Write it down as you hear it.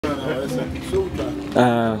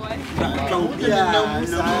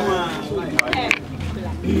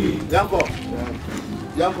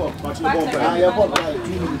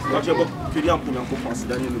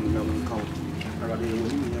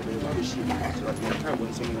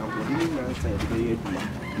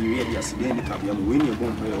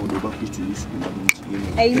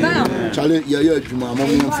Charlie, yeah, Juma,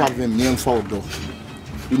 mommy and father, me and father.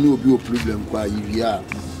 You know, be a problem quite here.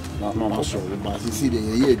 Mama, sorry, but you see, the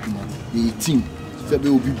year, the team, so they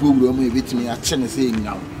will be broke, with me at China saying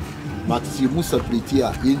now. But you must separate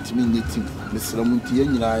here, intimidating Mr. Ramunti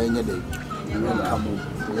and I any day. You won't come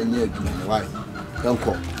when you're doing right. Don't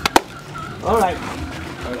call. All right.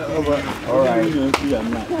 All right.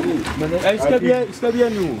 It's going to be a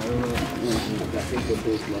new.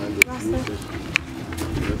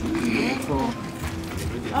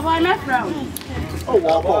 Oh, I'm not from. Oh,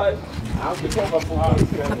 wow. I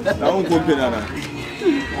won't go banana.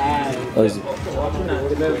 Oh, is it?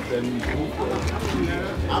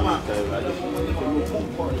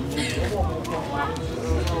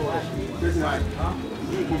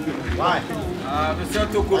 Why?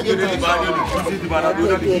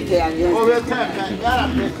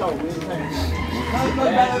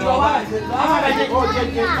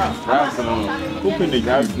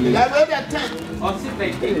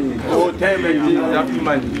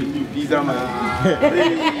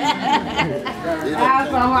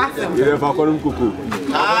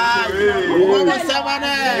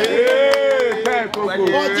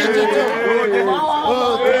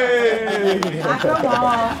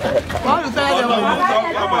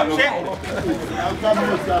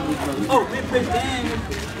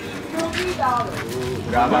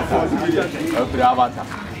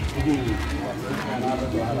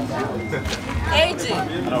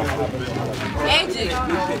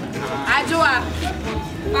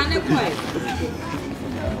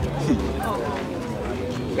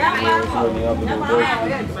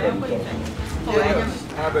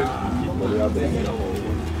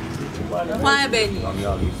 Why, Benny?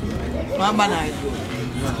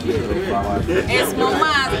 It's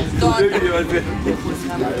Mama's daughter.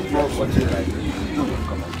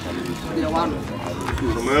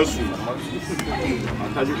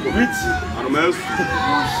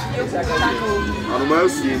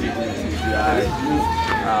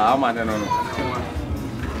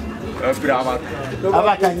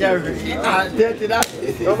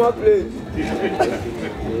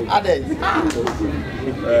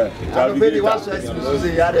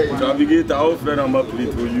 Navigate our friend number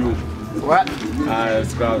plate for you. What?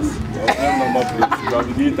 Scouts. Number plate.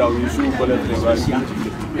 Navigate our issue for the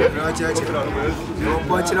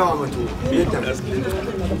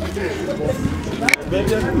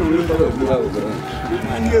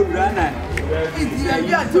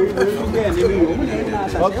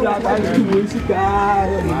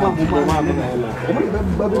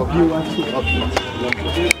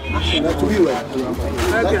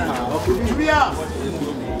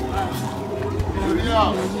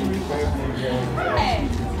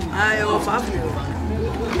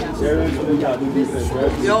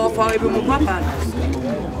Yo, for even papa.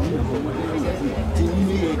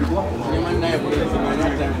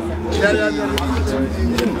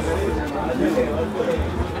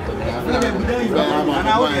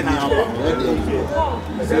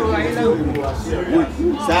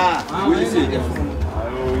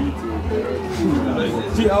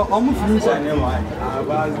 See, almost lose I never.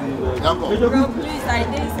 Please, I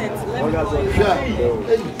didn't set.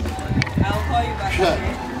 I'll call you back. Sure.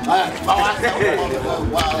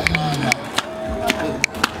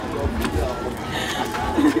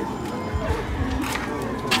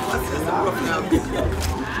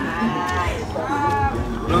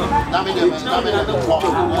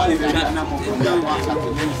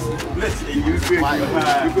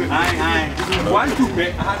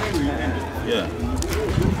 Yeah.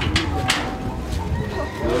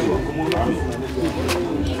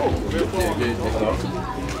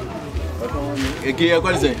 Kyekyeku,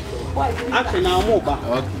 what is it? Actually, now more back.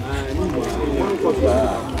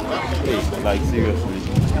 Like seriously.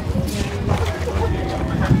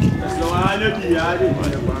 So I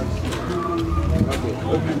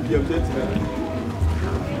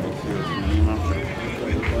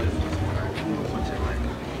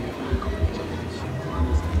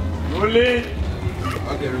Rolling.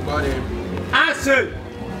 Okay, everybody. Action.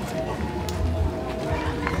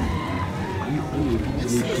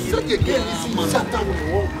 Such a game is shut down.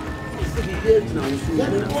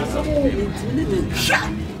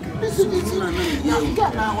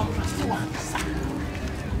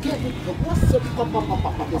 get it. What's up,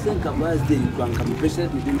 papa? The same capacity you can come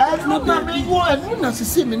patient with him. I don't know, I go and when I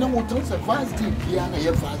see me, no one tells a fast day, piano,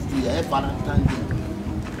 a fast day, a Valentine day.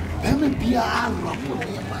 I'm a piano,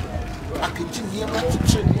 I can see him at the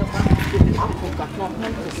chin. Uncle Captain,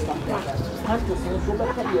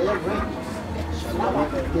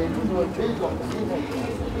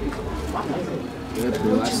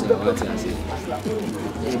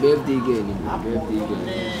 Birthday girl.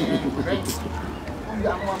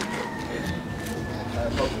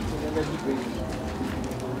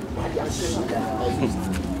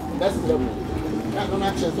 That's the level. That's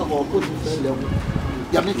not just a whole good level.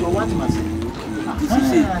 You make your one master.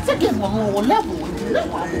 Second one, level.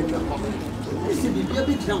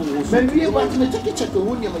 When we want to check the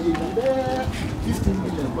one, 15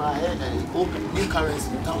 million by new currency,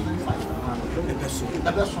 1,500.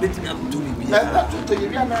 The best meeting up to me. That's what you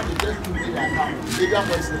are not just to be account. They are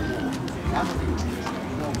wasting.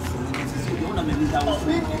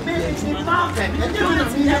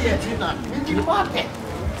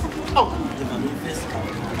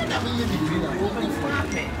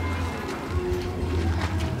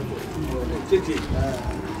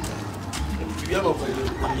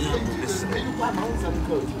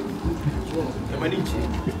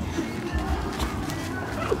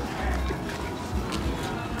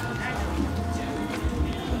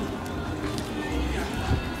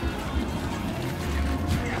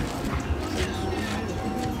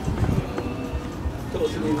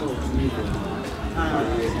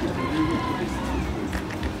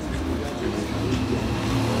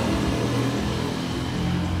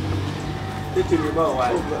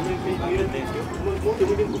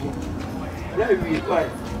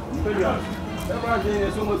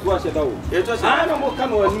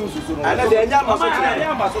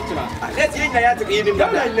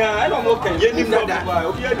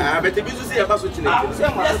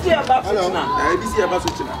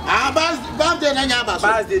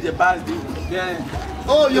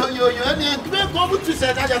 Oh, you come to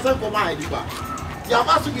say that yourself for my idea. You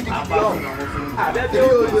have to get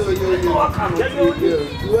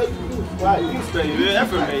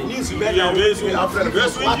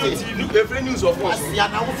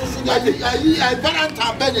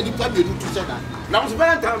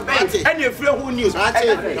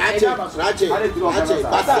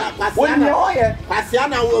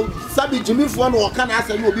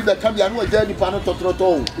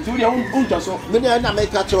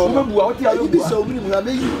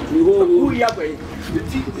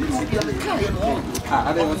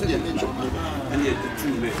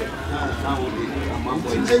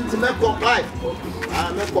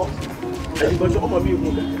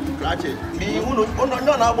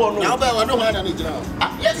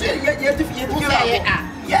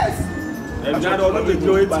Yes. And I don't know the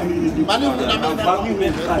joy to me.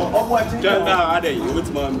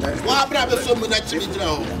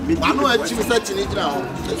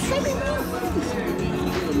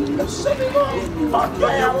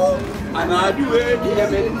 And I do it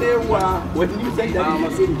when you say that I'm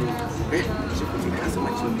a son.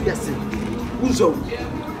 Yes,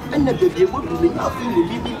 and the baby would be nothing will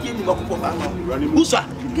be in the Usa.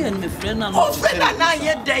 Again, my friend, I'm not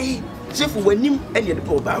yet day. Shifo when him and the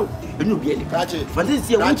poor bow, and you get it. For this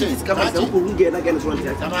year, what is coming to get against one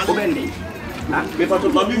day?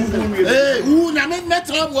 Hey, who named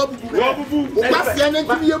Metro? What's your name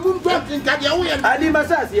to be a moon drop in Kadiawan? I did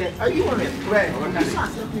massage here. Are you on it? Where?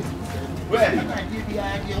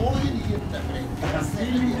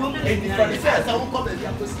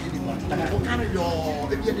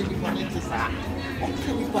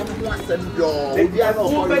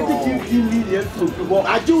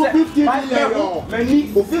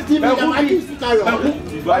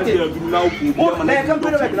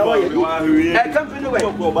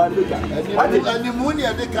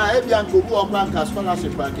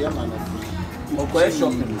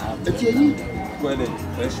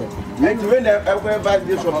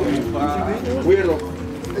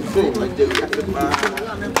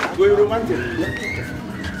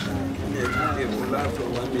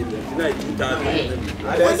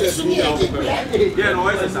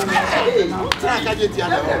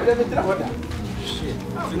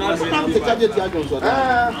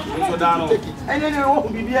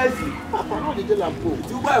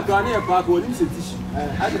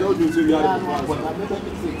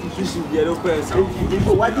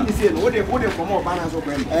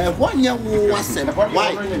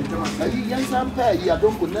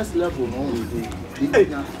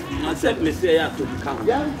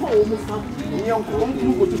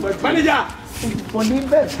 For the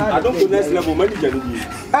best. I don't go next level, manager.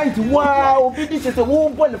 And wow, this is a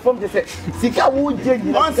womb one from the set. Sika won't change.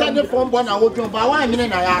 One side the phone, one I would jump by 1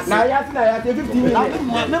 minute. I asked. Now, yes, I have 15 minutes.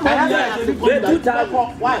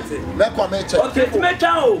 Let come and check. Okay, to make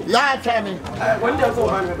out. Yeah, tell me. One day, so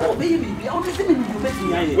Oh, baby, I only see you making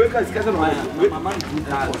me. wake us, cousin. My man do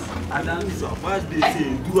that. And then so fast they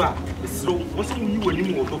say, Dura. So what's you when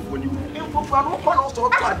you want to when you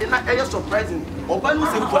surprising.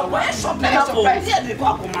 Why shop surprise? Yeah, they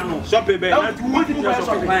go command. shop a bed. What do you want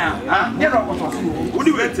to buy? Would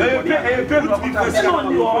you wait?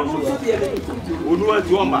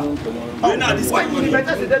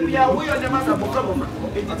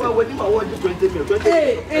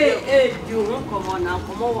 Hey, you won't come on now.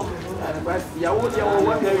 Come on.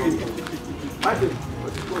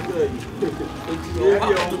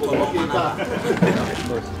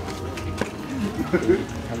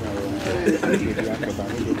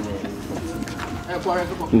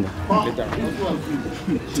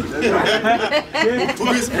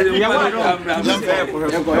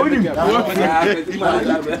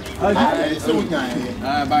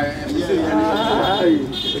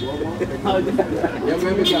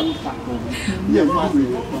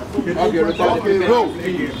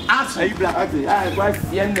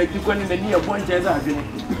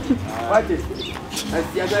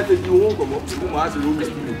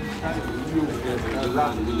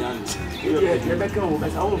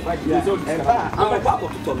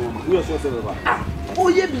 Oh,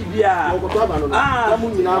 yeah, baby. Ah, I'm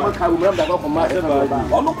going to come back to my home.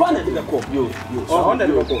 I'm going to go. You on the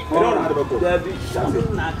go.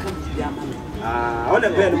 On the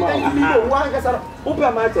bed,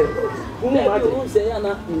 Open my table. Who say,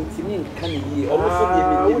 Anna, in Candy, almost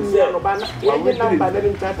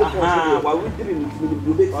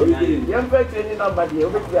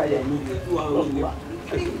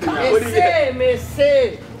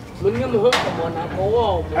William Hope on a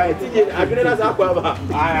wall. I didn't as Aquaba.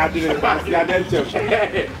 I didn't pass the adventure.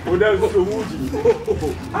 Who does the woody?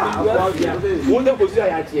 Wonderful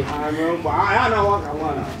say, I know what I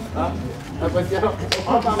want. I'm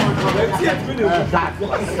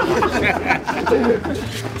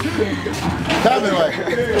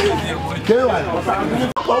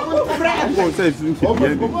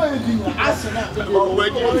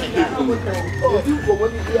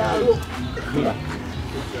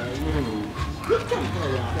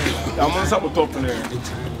on top of top there.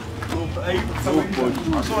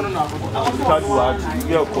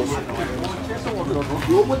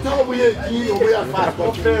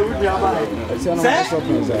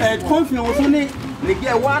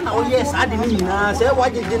 One, oh yes, I didn't know. Say, why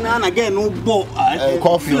did you not again? No,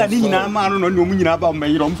 coffee. I didn't know, man, no, no, about my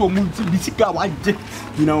own for Multibica,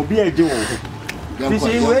 you know, be a Joe. This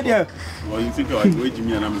is where there. Well, you think I wait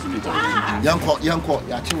me and I'm speaking. Young court,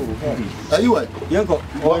 Yachi. Are you what? Young court.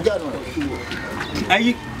 Are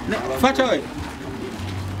you fat away?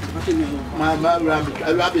 My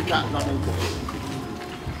rabbit cat.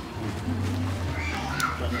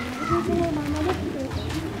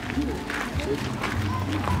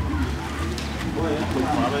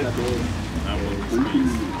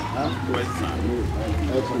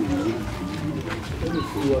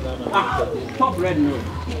 Top red no.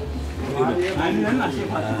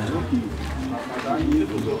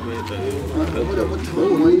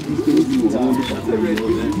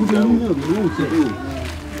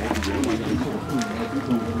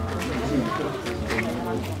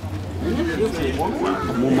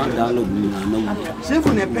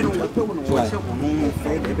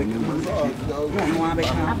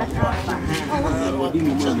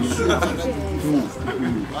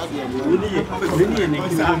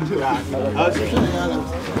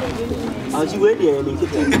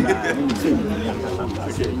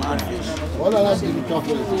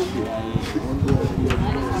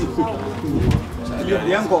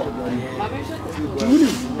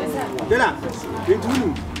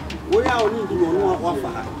 We are only doing one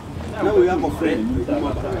offer. Now we have a friend.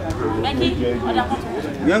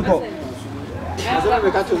 Yanko.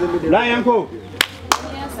 Yanko.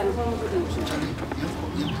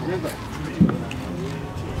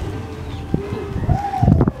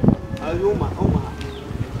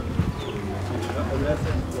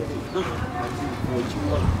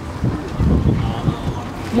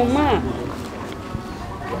 Mama.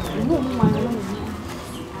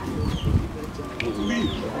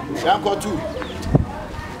 Yanko too.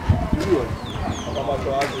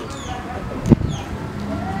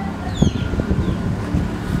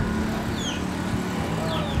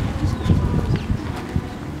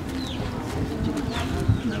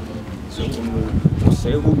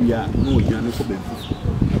 Say who we are, no, you are not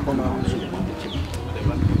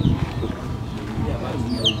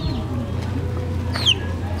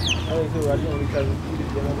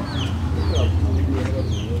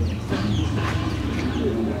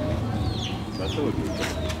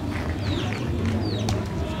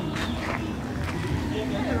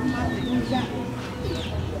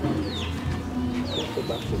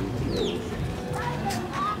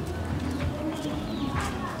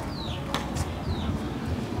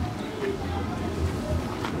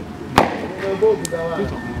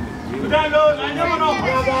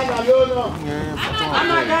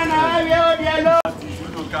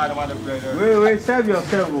Wait, serve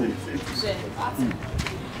yourself.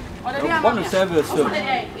 Want to serve yourself.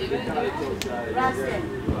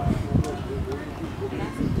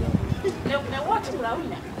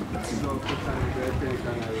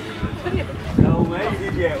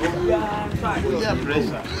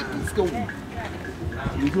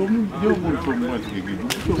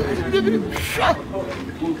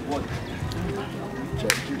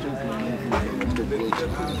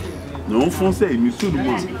 No français, monsieur le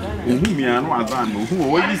monde. On met un oiseau,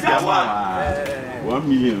 on va dire 1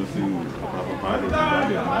 million.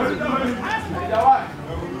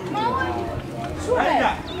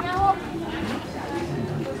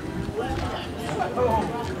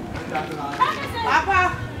 Papa.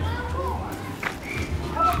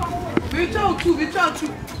 We talk too.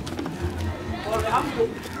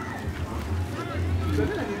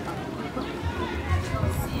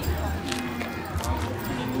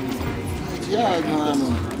 Yeah, no.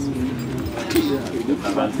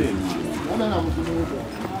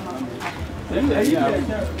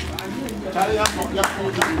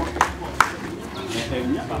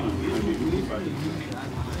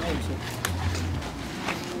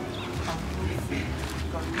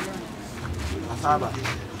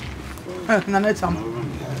 Na next time.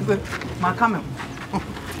 My camera.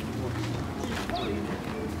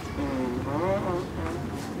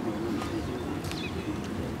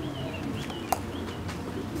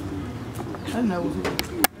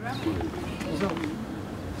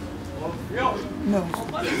 No.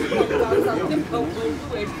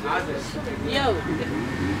 Yo.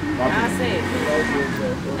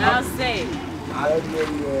 I'll say.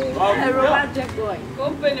 A romantic boy.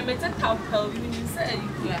 Open a better couple. You say,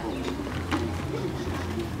 yeah.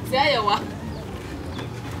 Say you what?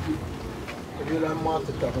 You don't want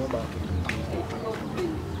to talk about.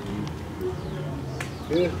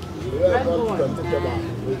 Yeah, I want to talk about.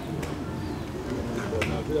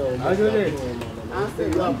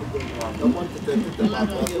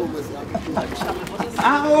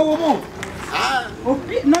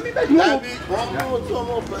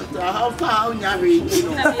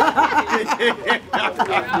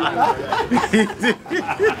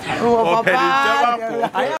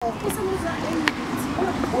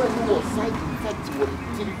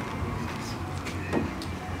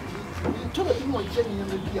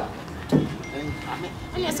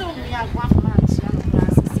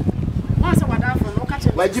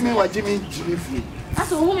 Jimmy free.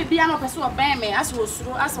 As a woman be an officer of Bammy, as was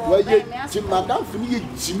through us all. Madame for me,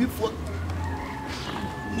 Jimmy for.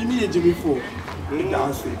 You mean Jimmy for?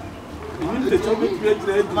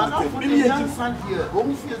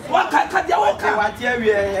 What can you walk out here?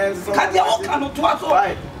 Can you walk out to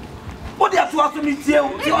us? What do you have to meet you?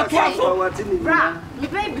 My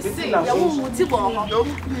baby say, you won't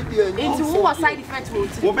into what side effects will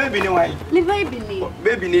take. Baby, no way. My baby,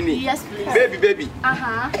 baby, Nini. Yes, please. Baby.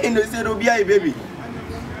 And they said, be a baby.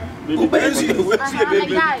 Who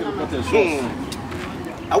baby?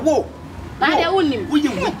 I walk. I only we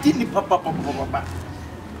didn't papa.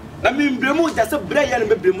 I mean, Bremo just a brain and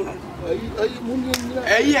Bremo.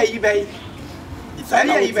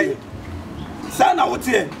 Son, I would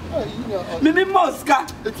say, Mimi Mosca,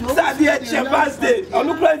 Sadia, Birthday, or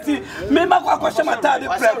look like Mima Quashamata,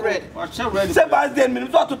 Sebastian,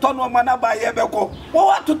 Minute to turn one man by Ebeko.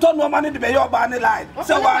 What to turn one man in the Bay of Barney line?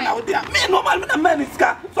 So one out there. Me no man with a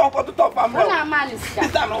manisca, so for the top of my manisca.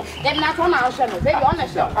 Then not on our channel, very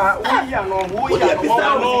honest. We are no,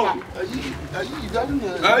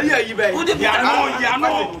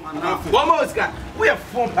 we are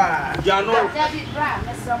from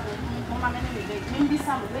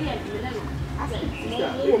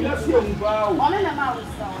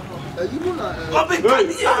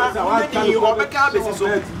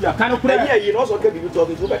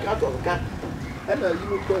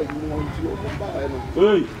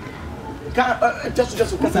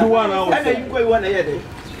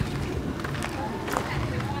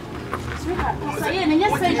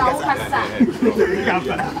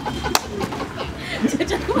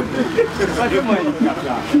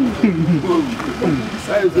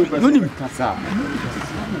Nonim kasa.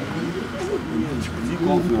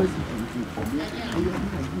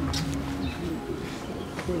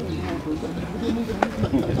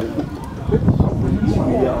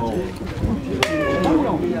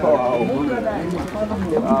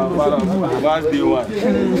 Last day one.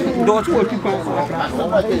 Don't go to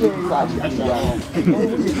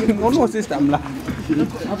no system la.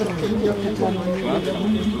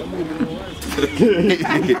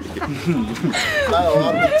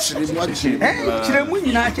 Chire mu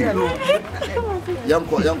nyina chire no.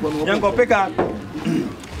 Yanko peka.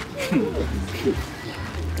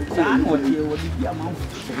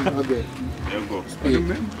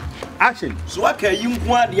 Action. So I can you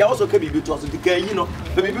want the also can be to us to get you know,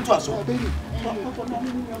 baby to us.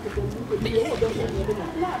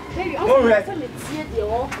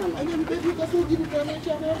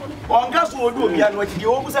 On gas will do me and what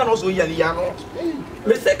you almost and also Yaliano.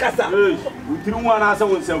 Mr. Casa, we threw one answer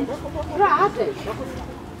with some.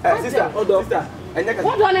 Sister, and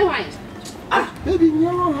what do I want? Ah, baby,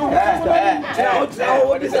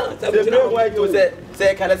 what is that?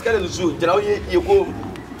 Say, can I scale the zoo? You go,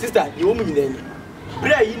 sister, you won't be there.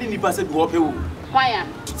 Bray, you need to pass it to walk away. Why?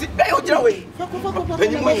 Sit by your way.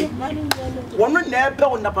 One never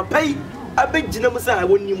on the pay. I beg Jinamasa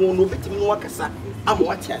when you want to bet me Wakasa. I'm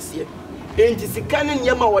watching us here. Ain't it cannon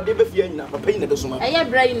Yama or Deva Fiona, a pain at the summer? I have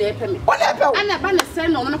brain a payment. What happened? And a banner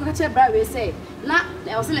send on the Bray say. Now,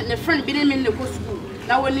 there was a friend being in the school.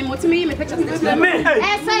 Now, when you want me, me picture this man.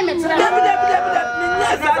 Yes, I'm a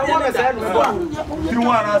you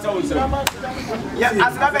want us also. Yes,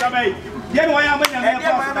 as I made. Then why am I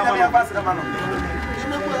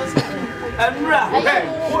and who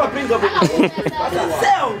are brings up and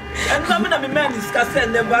some of the men discuss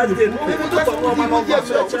and the birthday.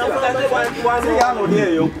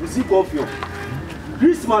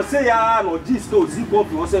 Christmas say ya no this no zip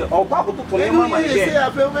up you say o pa ko to le mama again say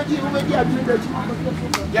afa we di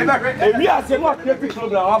ya ba we are say no create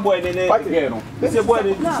program wa boy ne ne no say boy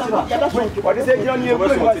ne what say you ni e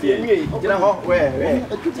boy wa say mi gina ho we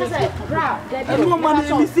say bra no man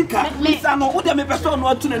e misika misa no wo de me person no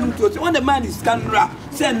atu na num to when the man is canra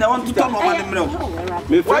say na want to turn on man mre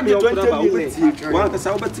me friend 20 million wa ka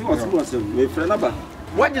sa obeti o so me friend na ba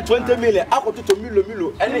what the 20 million? I got to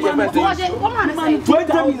Milo. Any 20 million.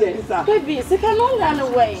 Baby, so can no run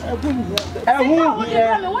away.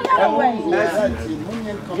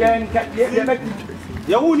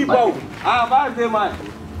 You only bow. Ah, man.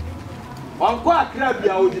 On quoi crab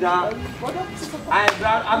ya odina? I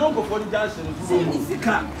don't go for the Johnson. It's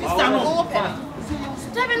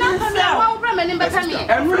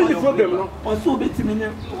and really the problem. Also, betting me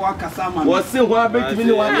walk as someone. Was still one betting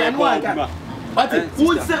me one. But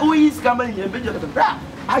who say who is coming here?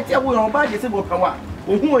 I tell you, I'm bad. You say, what power?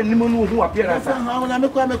 Who anyone who appears? How I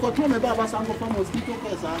make a told me about some of the mosquito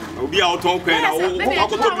case. We'll be out on Queen.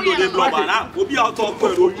 We'll be out on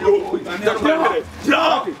Queen.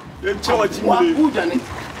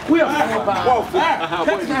 We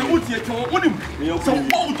are so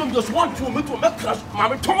all of them just want to make us.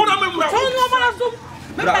 Mamma told them.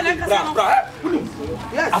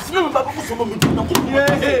 Yes, I smell about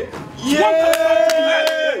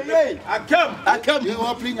I come. You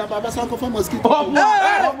are playing about some of them mosquito. One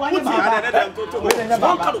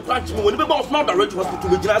kind of crunch when the boss not direct hospital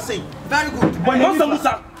with just say. Very good. My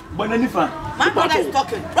brother is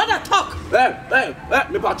talking. Brother talk.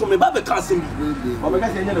 Me patron me ba be kan se mi. O be ka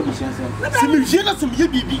se nya na busian se. Se mi je na se mi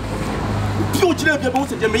bibi. Bi o jira bi ba o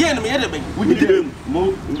se de me ye na me ye de be. We need them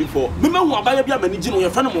mo before. Me hu abaya bi amani ji no ye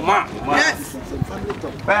fa no mo ma. Yes.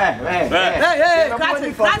 Hey, catch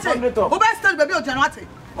it. Who best tell baby o jana ate.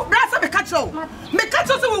 Brasa me catch you. Me catch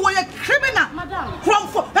you say we were a criminal. Madam. From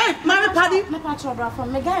for hey, my party. Me catch you bra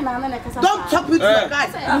from me guy na na kasa. Don't talk with your guy.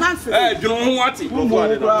 Nonsense. Hey, you know who what it?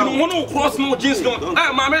 You know cross no jeans no.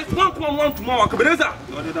 Hey, mama, one tomorrow Akabenezer.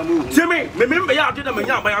 Jimmy, me remember ya did me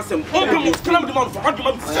ya by asem. Open mo clam the man for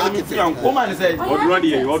argument. O man say,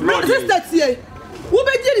 "Odrodi, odrodi." Sister tie. Who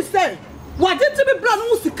be did say? What did to be blood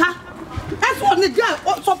no sika? That's what the girl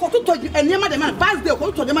so for to and near the man birthday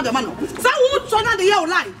go to the man. So who so na the year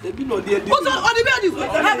lie? Who so on the bed you?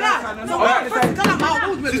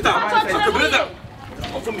 Sister, Akabenezer.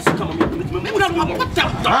 Also me come me.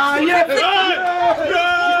 Ah yeah.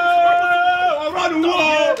 Around the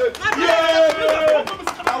world. Yeah.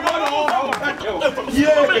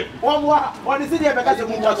 One is there because you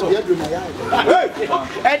move so. Hey.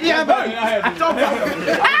 Eddie Abba.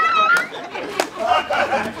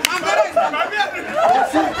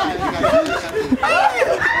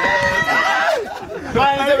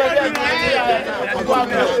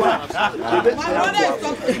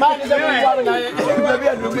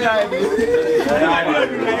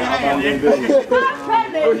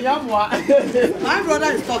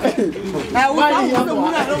 brother is talking.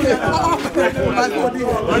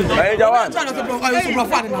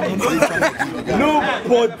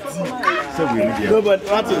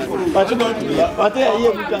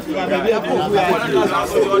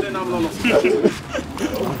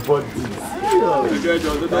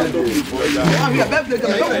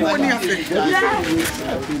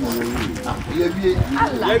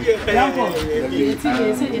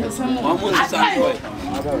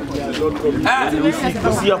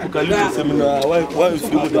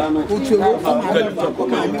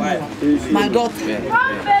 My daughter.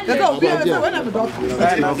 Manager.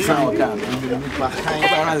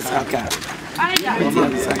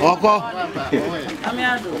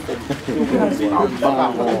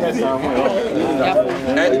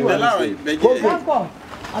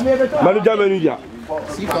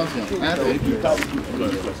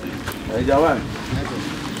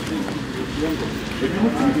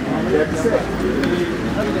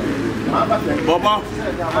 Baba.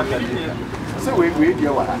 So we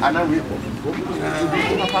deal with and I wait.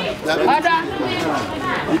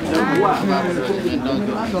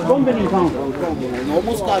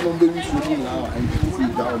 Almost got on the issue now and see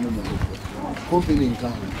down company in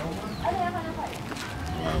town.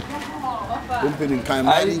 Company in time.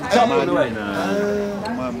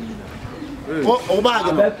 Oh, bag.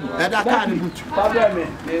 That can't.